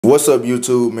What's up,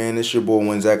 YouTube, man? It's your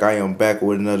boy Zech. I am back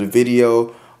with another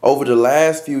video. Over the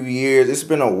last few years, it's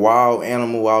been a wild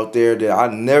animal out there that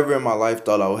I never in my life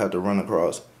thought I would have to run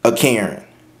across. A Karen.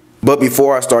 But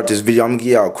before I start this video, I'm going to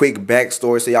give y'all a quick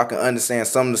backstory so y'all can understand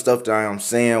some of the stuff that I am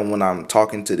saying when I'm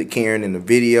talking to the Karen in the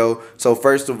video. So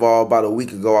first of all, about a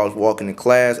week ago, I was walking to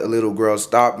class. A little girl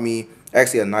stopped me.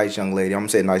 Actually, a nice young lady. I'm going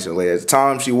to say nice young lady. At the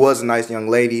time, she was a nice young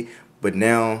lady, but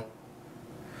now...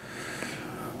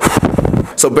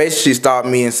 So basically, she stopped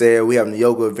me and said, we have a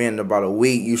yoga event in about a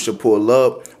week. You should pull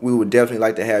up. We would definitely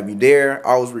like to have you there.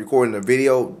 I was recording a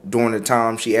video during the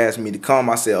time she asked me to come.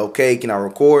 I said, okay, can I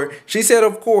record? She said,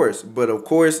 of course. But of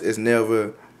course is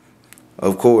never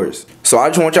of course. So I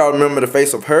just want y'all to remember the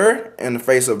face of her and the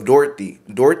face of Dorothy.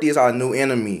 Dorothy is our new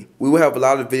enemy. We will have a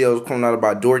lot of videos coming out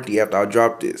about Dorothy after I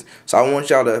drop this. So I want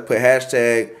y'all to put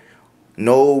hashtag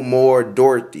no more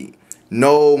Dorothy.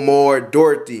 No more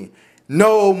Dorothy.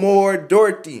 No more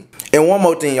Dorothy. And one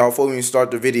more thing, y'all, before we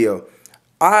start the video.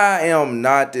 I am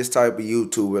not this type of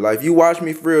YouTuber. Like, if you watch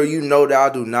me for real, you know that I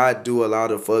do not do a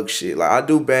lot of fuck shit. Like, I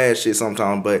do bad shit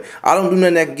sometimes, but I don't do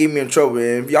nothing that can get me in trouble.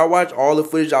 And if y'all watch all the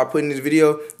footage I put in this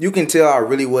video, you can tell I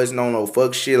really wasn't on no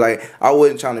fuck shit. Like, I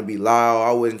wasn't trying to be loud.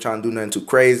 I wasn't trying to do nothing too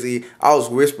crazy. I was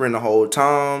whispering the whole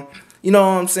time. You know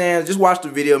what I'm saying? Just watch the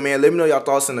video, man. Let me know y'all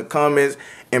thoughts in the comments.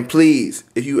 And please,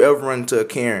 if you ever run into a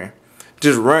Karen,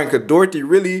 just run, cause Dorothy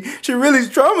she really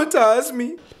traumatized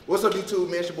me. What's up, YouTube,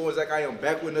 man? It's your boy Zach. I am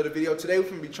back with another video. Today we're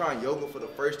gonna be trying yoga for the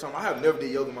first time. I have never did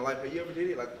yoga in my life. Have you ever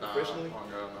did it, like professionally?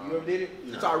 No. You ever did it?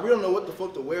 No. So I really don't know what the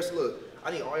fuck to wear. So look,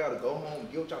 I need all y'all to go home,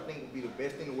 get what y'all think would be the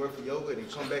best thing to wear for yoga, and then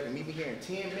come back and meet me here in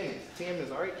 10 minutes. 10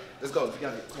 minutes, all right? Let's go.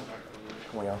 Come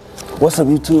on, y'all. What's up,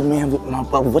 YouTube, man?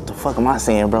 What the fuck am I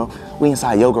saying, bro? We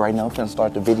inside yoga right now. I'm finna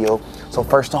start the video. So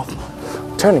first off,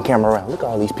 turn the camera around. Look at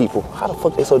all these people. How the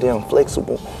fuck they so damn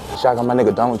flexible? Shout out my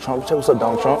nigga Donald Trump. Check what's up,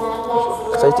 Donald Trump.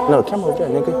 Say, no, camera over there,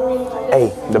 nigga.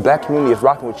 Hey, the black community is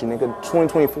rocking with you, nigga.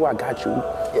 2024, I got you.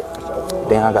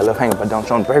 Damn, I got left hanging by Donald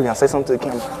Trump. Baby, I'll say something to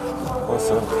the camera. What's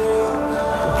up?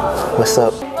 What's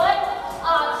up?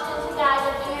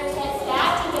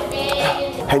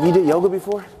 Have you did yoga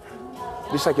before?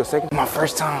 This like your second? My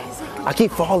first time. I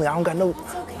keep falling. I ain't got no,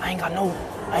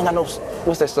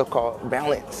 what's that stuff called?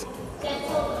 Balance.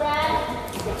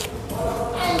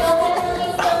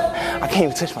 I can't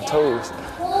even touch my toes.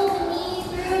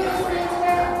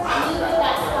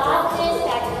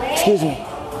 Excuse me.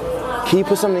 Can you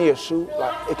put something in your shoe?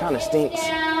 Like, it kind of stinks.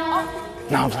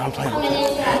 No, I'm playing.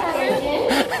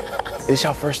 Is this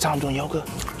your first time doing yoga?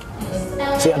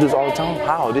 See, I do this all the time.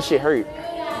 How? This shit hurt.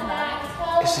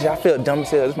 I feel dumb as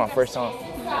hell. This is my first time.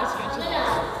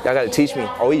 Y'all gotta teach me.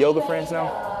 Are we yoga friends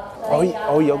now?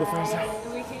 Are we yoga friends now?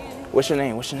 What's your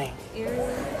name? What's your name?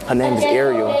 Her name is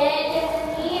Ariel.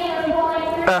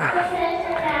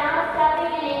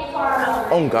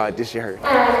 Oh God, this shit hurt.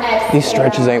 These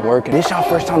stretches ain't working. This your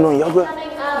first time doing yoga?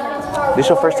 This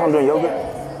your first time doing yoga?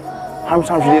 How many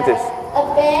times you did this?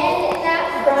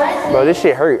 Bro, this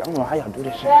shit hurt. I don't know how y'all do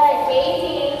this shit.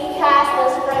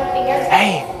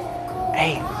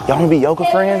 Hey, y'all wanna be yoga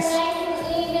friends?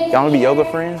 Y'all wanna be yoga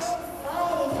friends?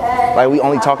 Like, we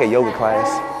only talk at yoga class.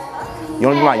 You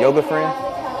wanna be my yoga friend?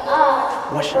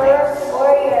 What's your name?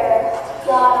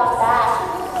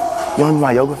 You wanna be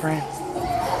my yoga friend?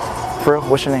 For real?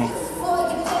 What's your name?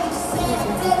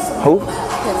 Who?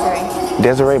 Desiree.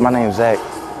 Desiree, my name's Zach.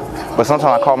 But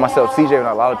sometimes I call myself CJ and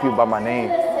a lot of people by my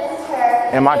name.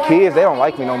 And my kids, they don't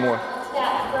like me no more.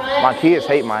 My kids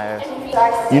hate my ass.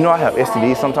 You know I have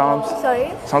STDs sometimes?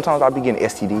 Sorry? Sometimes I be getting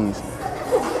STDs.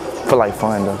 For like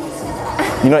fun though.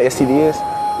 You know what STD is?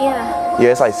 Yeah.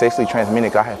 Yeah, it's like sexually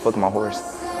transmitted. I had fucked my horse.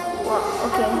 Well,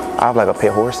 okay. I have like a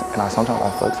pet horse and sometimes I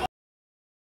fuck.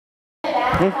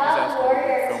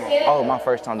 Oh, my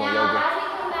first time doing yoga.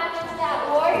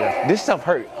 Yeah. This stuff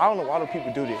hurt. I don't know why do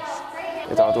people do this.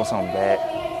 It's all doing something bad.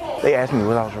 They asked me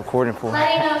what I was recording for.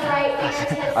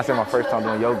 I said my first time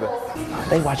doing yoga.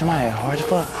 They watching my ass hard as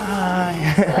fuck. Hi.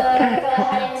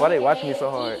 Why they watching me so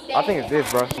hard? I think it's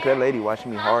this, bro. That lady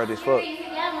watching me hard as fuck.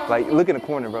 Like, look in the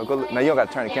corner, bro. Go look. Now you don't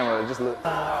gotta turn the camera. Just look.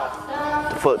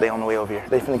 The fuck, they on the way over here.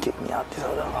 They finna kick me out.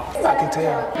 I can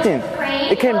tell.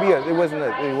 It can't be us. It wasn't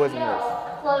us. It wasn't us.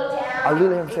 I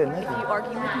literally haven't said nothing. You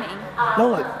arguing with me? No,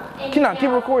 look. Can I keep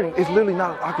recording? It's literally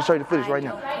not. I can show you the footage right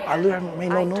now. I literally haven't made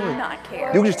no noise. I do not care.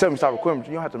 You can just tell me to stop recording, but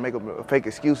you don't have to make a fake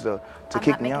excuse to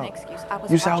kick me out.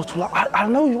 You said I was too loud. I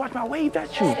know you watched my wave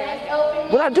at you.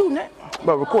 What I do, Nat?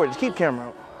 But record. Just keep the camera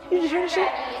out. You just hear this shit?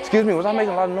 Excuse me. Was I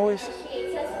making a lot of noise?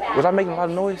 Was I making a lot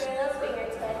of noise?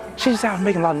 She just said I was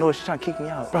making a lot of noise. She's trying to kick me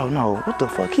out. Bro, no. What the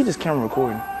fuck? Keep this camera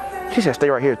recording. She said, stay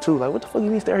right here too. Like, what the fuck you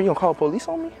mean stay here? You gonna call police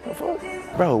on me? The fuck?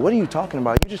 Bro, what are you talking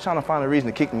about? You just trying to find a reason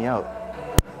to kick me out.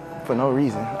 For no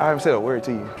reason. I haven't said a word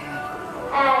to you.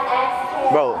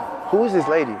 Bro, who is this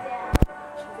lady?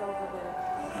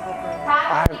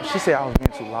 She said I was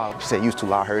being too loud. She said you was too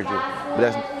loud, I heard you. But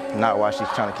that's not why she's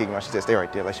trying to kick me out. She said stay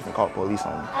right there, like she can call the police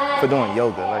on me. For doing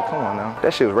yoga, like come on now.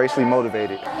 That shit was racially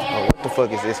motivated. Oh, what the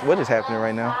fuck is this? What is happening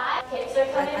right now?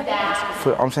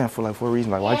 I'm saying for a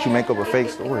reason, like why'd you make up a fake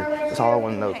story? That's all I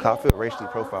want to know, cause I feel racially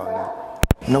profiled now.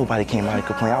 Nobody came out and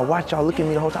complained. I watched y'all look at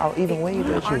me the whole time. I even waved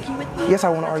at you. Yes, I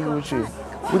want to argue with you.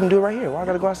 We can do it right here. Why I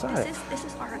gotta go outside? This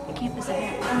is our campus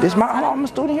event. I'm a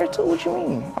student here too. What you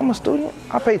mean? I'm a student.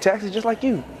 I pay taxes just like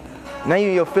you. Now you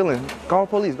in your feelings. Call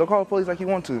police. Go call the police like you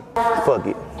want to. Fuck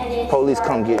it. Police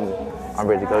come get me. I'm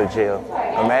ready to go to jail.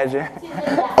 Imagine.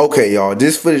 Okay, y'all.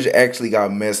 This footage actually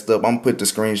got messed up. I'm gonna put the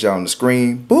screenshot on the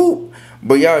screen. Boop.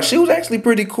 But y'all, she was actually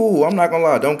pretty cool. I'm not gonna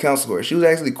lie. Don't cancel her. She was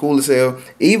actually cool as hell.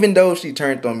 Even though she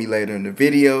turned on me later in the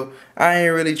video, I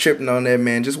ain't really tripping on that,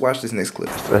 man. Just watch this next clip.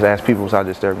 Let's ask people without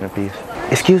disturbing the peace.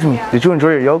 Excuse me. Did you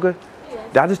enjoy your yoga?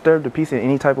 Did I disturb the peace in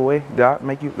any type of way? Did I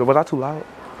make you? Was I too loud?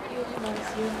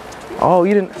 Oh,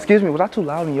 you didn't. Excuse me. Was I too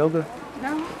loud in yoga?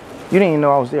 No. You didn't even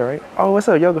know I was there, right? Oh, what's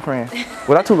up, yoga friend?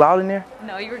 Was I too loud in there?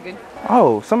 No, you were good.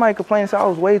 Oh, somebody complained and said I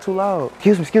was way too loud.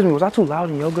 Excuse me. Was I too loud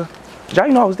in yoga? Did y'all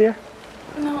know I was there?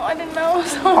 No, I didn't know.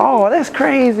 Oh, that's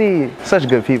crazy. Such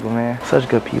good people, man. Such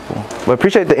good people. But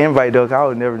appreciate the invite, though, 'cause I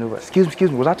would never knew. Excuse me.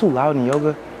 Was I too loud in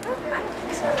yoga?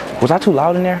 Was I too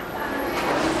loud in there?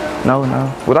 No.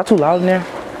 Was I too loud in there?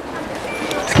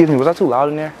 Excuse me. Was I too loud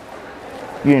in there?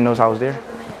 You didn't notice I was there?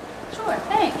 Sure,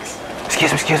 thanks.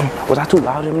 Excuse me. Was I too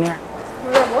loud in there?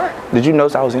 We're at work. Did you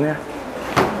notice I was in there?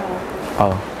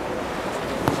 Oh.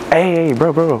 Hey,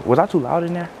 bro. Was I too loud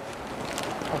in there?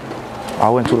 I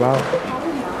wasn't too loud.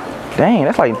 Dang,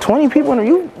 that's like 20 people in there.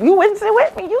 You witnessed it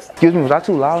with me. Excuse me, was I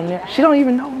too loud in there? She don't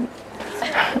even know me.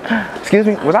 Excuse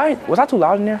me, was I too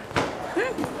loud in there?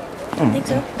 I think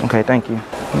so. Okay, thank you.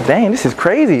 Dang, this is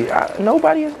crazy.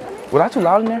 Was I too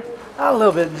loud in there? A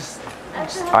little bit.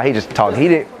 Oh, he just talked. He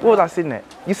did. What was I sitting at?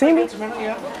 You see me? Instrumental,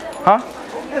 yeah. Huh?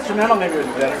 Instrumental maybe would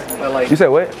be better. But like, You said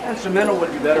what? instrumental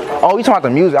would be better. Probably. Oh, you talking about the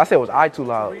music? I said, was I too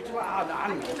loud? I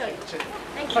don't know.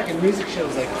 Fucking music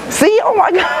shows like. See? Oh my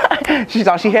God. She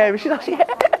thought she had me.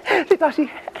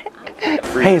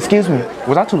 Hey, excuse me.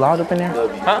 Was I too loud up in there?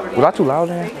 Huh? Was I too loud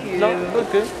in there? No, it was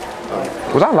good.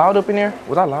 Was I loud up in there?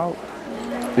 Was I loud?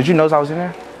 Did you notice I was in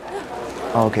there?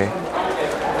 Oh, okay.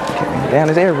 Damn,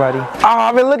 it's everybody. Oh,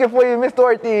 I've been looking for you, Miss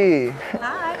Dorothy.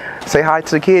 Hi. Say hi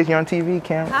to the kids. You're on TV,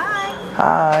 Cam. Hi.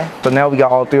 Hi. So now we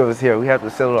got all three of us here. We have to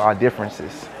settle our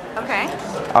differences. Okay.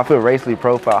 I feel racially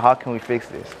profiled. How can we fix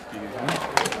this?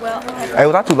 Well, Hey,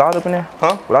 was I too loud up in there?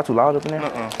 Huh? Was I too loud up in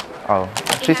there? Oh.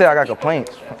 She said I got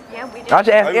complaints. yeah, we did. I just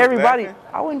asked Oh, you was everybody. laughing?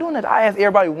 I wasn't doing that. I asked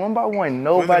everybody one by one.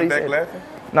 Nobody back said. laughing?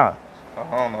 Nah. I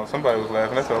don't know. Somebody was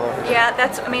laughing. That's all I heard. Yeah,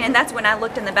 and that's when I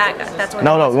looked in the back. That's when.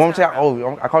 No. You want me to tell you?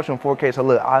 Oh, I caught you on 4K. So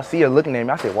look, I see her looking at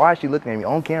me. I said, why is she looking at me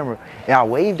on camera? And I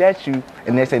waved at you,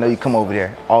 and they say, no, you come over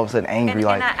there. All of a sudden, angry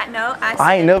like.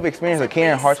 I ain't never experienced a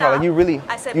Karen heart attack. Like you really,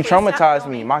 you traumatized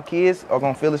me. My kids are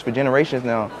gonna feel this for generations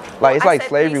now. Like it's like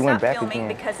slavery went back again.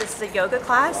 Because this is a yoga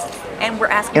class, and we're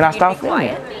asking And I you to stopped be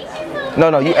filming. quiet.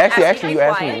 No, you actually asked you to be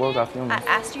asked me quiet. what was I filming. I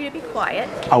asked you to be quiet.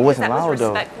 I wasn't because loud, that though.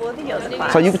 was respectful of the yoga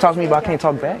class. So you can talk to me, but I can't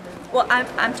talk back. Well,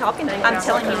 I'm telling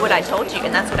you what I told you,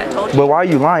 and that's what I told you. But why are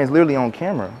you lying? It's literally on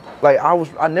camera. Like I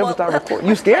never Well, started recording. play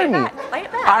You scared it me. back. Play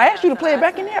it back. I asked you to play it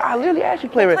back in there. I literally asked you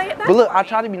to play it Play back. it back But look, for I me.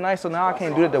 tried to be nice, so now I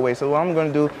can't do it that way. So what I'm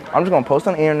gonna do, I'm just gonna post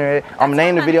on the internet. I'm gonna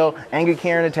name the video "Angry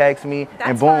Karen Attacks Me," and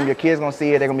That's boom, fine. your kids gonna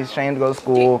see it. They're gonna be ashamed to go to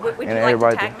school, Would and you like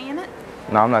everybody. to tag me in it?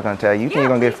 No, I'm not gonna tag you. You think Yeah, you're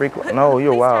gonna get please. freaked? No,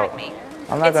 you're Please wild. Tag me.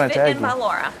 I'm not gonna It's tag Fit In you. by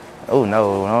Laura. Oh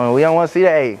no, we don't want to see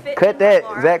that. Hey, Fit cut In by that,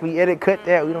 Laura. Zach. We edit, cut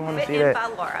that. We don't want to Fit see In that. by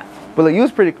Laura. But look, you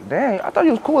was pretty. Dang, I thought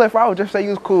you was cool. If I would just say you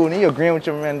was cool, and then you agreeing with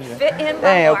your manager. Fit In by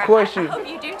Dang, Laura. of course I you. hope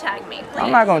you do tag me. Please.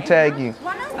 I'm not gonna tag you.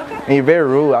 Why not? Okay. And you're very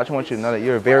rude. I just want you to know that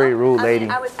you're a very rude I mean, lady.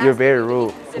 I was You're asking very you to be rude.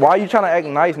 considerate. Why are you trying to act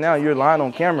nice now? You're lying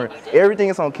on camera. Everything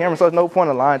is on camera, so there's no point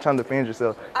in lying trying to defend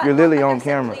yourself. You're literally on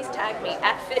camera. Please tag me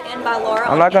at Fit In by Laura.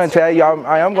 I'm not gonna tag you.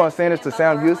 I am gonna send this to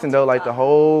Sam Houston though, like the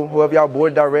whole whoever y'all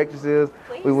board directors is.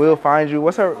 We will find you.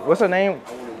 What's her name?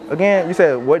 Again, you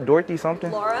said what? Dorothy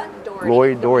something? Laura Doherty. Lori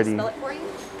You want me to Doherty. spell it for you?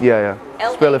 Yeah.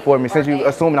 Spell it for me. Since you L-A-U-R-A.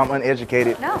 assuming I'm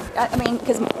uneducated. No, I mean,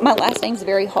 because my last name's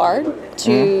very hard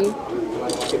to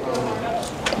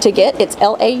get. It's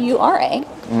Laura Dougherty.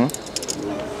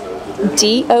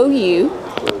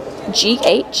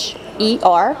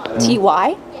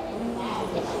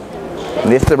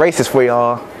 This is the racist for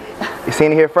y'all. You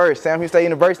seen it here first. Sam Houston State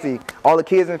University. All the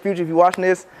kids in the future, if you're watching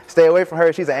this, stay away from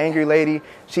her. She's an angry lady.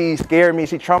 She scared me.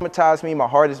 She traumatized me. My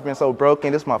heart has been so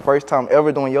broken. This is my first time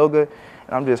ever doing yoga,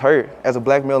 and I'm just hurt. As a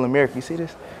black male in America, you see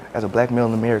this? As a black male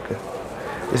in America,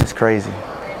 this is crazy.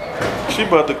 She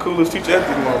about the coolest teacher at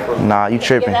this motherfucker. Nah, you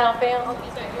tripping.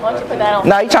 Why don't you put that on?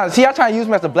 Nah, you trying to use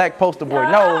me as a black poster boy.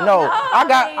 No.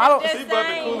 I don't. She about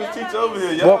the coolest teacher over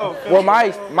here. Y'all. Well,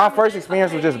 my first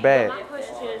experience was just bad.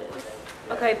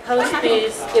 Okay, post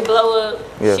this, it blow up,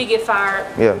 Yeah. she get fired.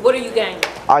 Yeah. What are you gaining?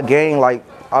 I gained, like,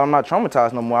 I'm not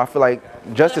traumatized no more. I feel like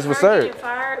justice was served.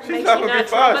 She's not gonna be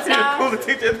fired. She's the coolest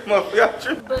teacher at this motherfucker. Y'all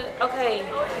tripping. But okay.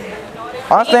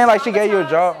 I understand, like, she gave you a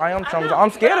job. I am traumatized.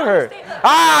 I'm scared of her.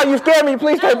 Ah, you scared me.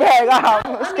 Please stay back.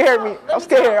 Ah, scared me. I'm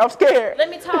scared. Let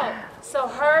me talk. So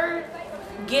her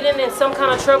getting in some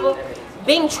kind of trouble,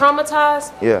 being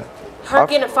traumatized, Yeah. her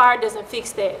getting fired doesn't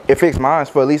fix that. It fixed mine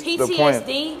for at least the point.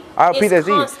 PTSD PTSD. is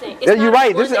constant. Yeah, you're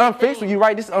right. This is unfixable. You're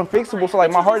right. This is unfixable. So,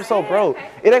 like, my heart is so broke.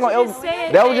 It ain't gonna ever.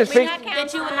 That would just fix.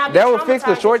 That would fix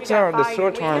the short term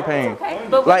pain.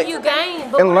 But like, what you gain?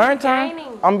 in learn time,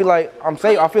 I'm be like, I'm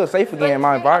safe. I feel safe again in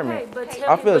my environment.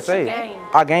 I feel safe.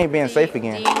 I gain being safe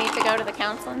again. Do you need to go to the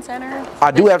counseling center?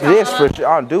 I do after this for sure.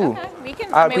 I do. We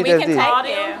can. I I mean, we can PTSD. take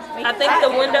you. I think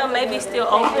the window may be still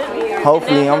open.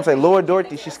 Hopefully, I'm gonna say, Lord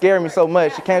Dorothy, she scared me so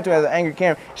much. She came to me as an angry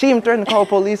Karen. She even threatened to call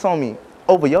police on me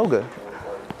over yoga.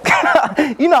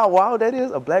 You know how wild that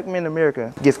is? A black man in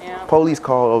America gets police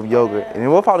called over yoga.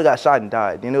 And what if I got shot and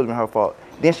died? Then it would have been her fault.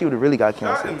 Then she would have really got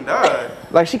cancer.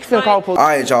 Like, she couldn't call police.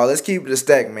 Alright, y'all, let's keep it a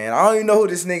stack, man. I don't even know who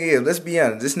this nigga is. Let's be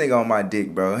honest. This nigga on my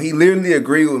dick, bro. He literally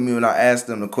agreed with me when I asked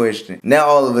him the question. Now,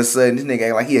 all of a sudden, this nigga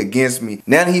act like he against me.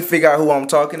 Now that he figure out who I'm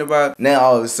talking about, now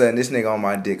all of a sudden, this nigga on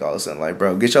my dick all of a sudden. Like,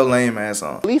 bro, get your lame ass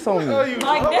on. Police on What are me. you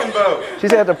talking about? She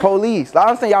said the police. Like,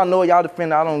 I'm saying y'all know y'all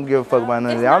defend. I don't give a fuck about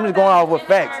none of that. I'm just going off with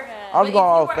facts. I'm just going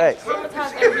off with facts.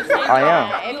 I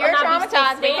am. If you're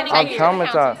traumatized, we can I'm take you to the counseling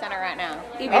traumatized. center right now.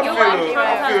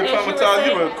 I feel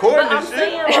traumatized. You recording But I'm this shit.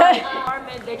 saying like,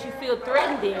 environment that you feel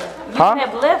threatened in. You Huh?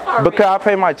 have left already. Because I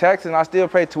pay my taxes and I still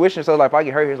pay tuition. So, like, if I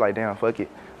get hurt, it's like, damn, fuck it.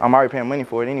 I'm already paying money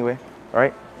for it anyway,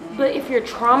 right? But if you're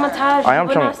traumatized, I am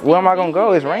traumatized. Where am I gonna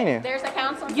go? It's raining. There's a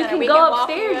counseling You center. can We go walk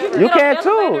upstairs. you. You get can off the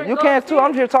elevator too. and You go can too. I'm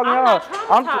upstairs. here talking to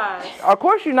I'm y'all. not traumatized. Of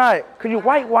course you're not, cause you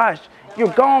whitewashed. You're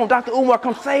gone, Dr. Umar.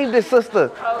 Come save this sister.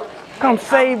 Come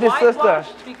save this sister.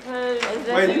 Whitewashed because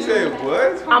Wait, you said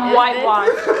what? I'm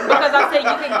whitewashed because I said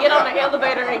you can get on the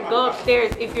elevator and go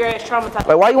upstairs if you're as traumatized.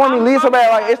 Like, why you want me to leave so bad?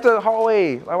 Like, it's the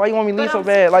hallway. Like, why you want me to leave so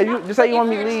bad? Like, you just say you want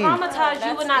me to If leave. you're traumatized,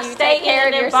 you would not You stay take care in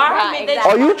of an your environment that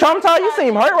Oh, you traumatized? You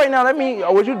seem hurt right now. That mean,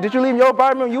 did you leave your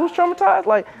environment when you was traumatized?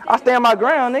 Like, I stand my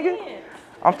ground, nigga.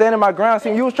 I'm standing my ground.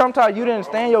 See, you was traumatized. You didn't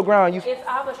stand your ground. If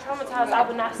I was traumatized, I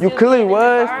would not still You clearly be in an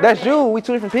was. environment. That's you. We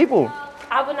two different people.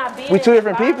 I would not be We in two an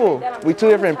different people. environment that I'm We two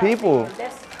different traumatized people. in.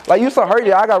 That's Like, you so hurt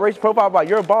that I got racial profile about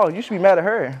your boss. You should be mad at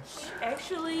her.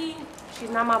 actually, she's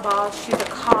not my boss. She's a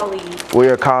colleague.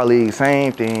 We're colleagues,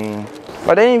 same thing. Like,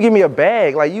 they didn't even give me a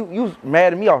bag. Like, you was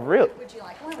mad at me off rip.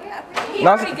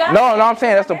 No, I'm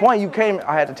saying that's the point. You came,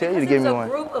 I had to tell you to give me There's a one.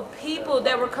 group of people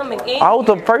that were coming in. I was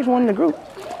the here. first one in the group.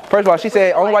 First of all, she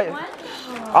said, only like,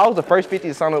 I was the first 50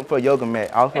 to sign up for a yoga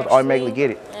mat. I was supposed to automatically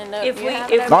get it. If we,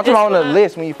 No, I'm talking about on the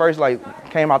list when you first like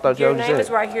came out. I thought you your already name said is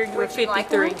it. right here. You're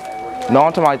 53. No,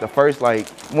 I'm talking like the first, like,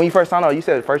 when you first signed up, you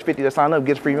said the first 50 to sign up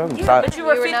gets free membership. But you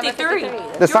were You were number 53.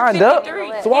 53. That signed up?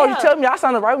 53. So why would you Yeah. tell me I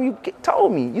signed up right when you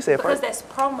told me? You said Because first. that's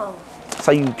promo.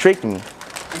 So you tricked me.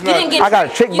 You didn't get I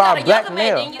got tricked you by got a black yoga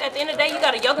male. mat, then at the end of the day, you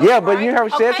got a yoga Yeah, mat, but right? you heard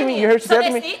what she said to me? You heard what she So said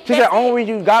to that's me? it. She said That's only it.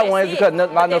 reason you got one is That's because it.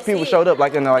 not But enough that's people it. showed up.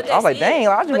 Like, and like, I was like, But that's dang, it.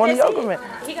 I just But want a that's yoga it. mat.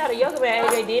 He got a yoga mat,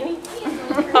 AJ, didn't he?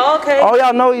 Oh, okay. Oh,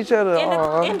 y'all know each other.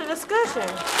 End the discussion.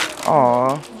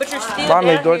 Aw. But you're still Bye,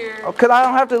 Miss down Dorothy. here. Because I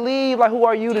don't have to leave. Like, who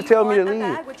are you to tell me to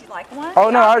leave? Would you like one? Oh,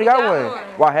 no, I already got got one. one.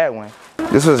 Well, I had one.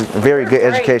 This was very good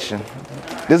education.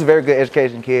 This is very good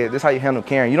education, kid. This is how you handle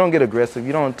Karen. You don't get aggressive.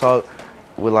 You don't talk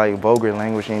with, like, vulgar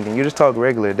language or anything. You just talk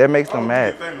regular. That makes them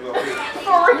mad. For real.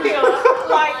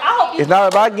 Like, I hope you It's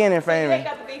not about getting famous.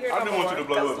 got to be here I no just want you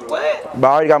more. to blow up. What? But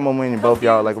I already got more money than both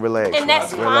y'all. Like, relax. And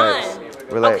that's relax. fine.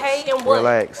 Relax. Okay, and what?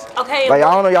 Relax. Okay, and Like, I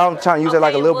what? don't know, y'all trying to use it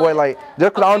like a Okay, little boy. and what? Like,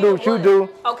 just because I don't do what you Okay, do. and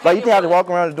Like, you what? think I have to walk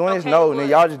around doing this? Okay, No, and then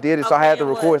what? y'all just did it, so I Okay, had to and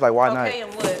record. what? It's like, why Okay, not?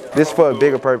 and what? This for a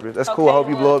bigger purpose. That's cool. I Okay, hope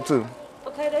you and blow what? up too.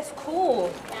 Okay, that's cool.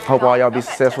 Hope all y'all be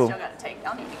successful. Y'all gotta take.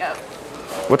 Y'all need to go.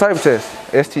 What type of test?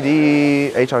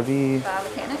 STD, HIV?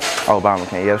 Biomechanics. Oh,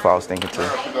 biomechanics. Yeah, that's what I was thinking too.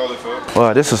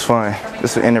 Well, this was fun.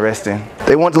 This was interesting.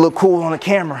 They want to look cool on the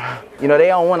camera. You know, they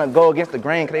don't want to go against the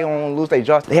grain because they don't want to lose their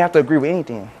jobs. They have to agree with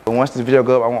anything. But once this video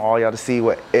go up, I want all y'all to see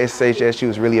what SHSU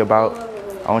is really about.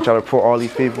 I want y'all to report all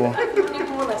these people.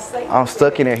 I'm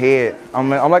stuck in her head. I'm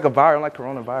like a virus. I'm like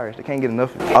coronavirus. They can't get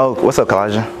enough of me. Oh, what's up,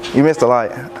 Kalijah? You missed a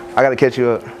lot. I gotta catch you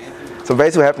up. So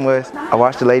basically what happened was, I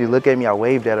watched the lady look at me, I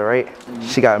waved at her, right?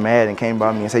 She got mad and came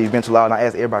by me and said, you've been too loud. And I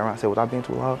asked everybody around, I said, was I being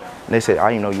too loud? And they said, I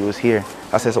didn't know you was here.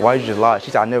 I said, so why you just lie?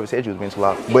 She said, I never said you was being too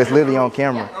loud. But it's literally on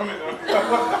camera.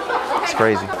 It's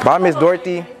crazy. Bye, Miss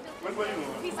Dorothy.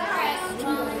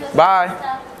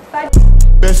 Bye.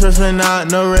 Best friend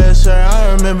out, no red shirt.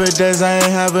 I remember days I ain't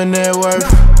have a net worth.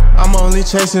 I'm only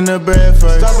chasing the bread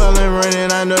first. Stop all in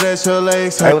running, I know that your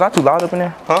legs hurt. Hey, was I too loud up in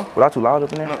there? Huh? Was I too loud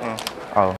up in there? Oh.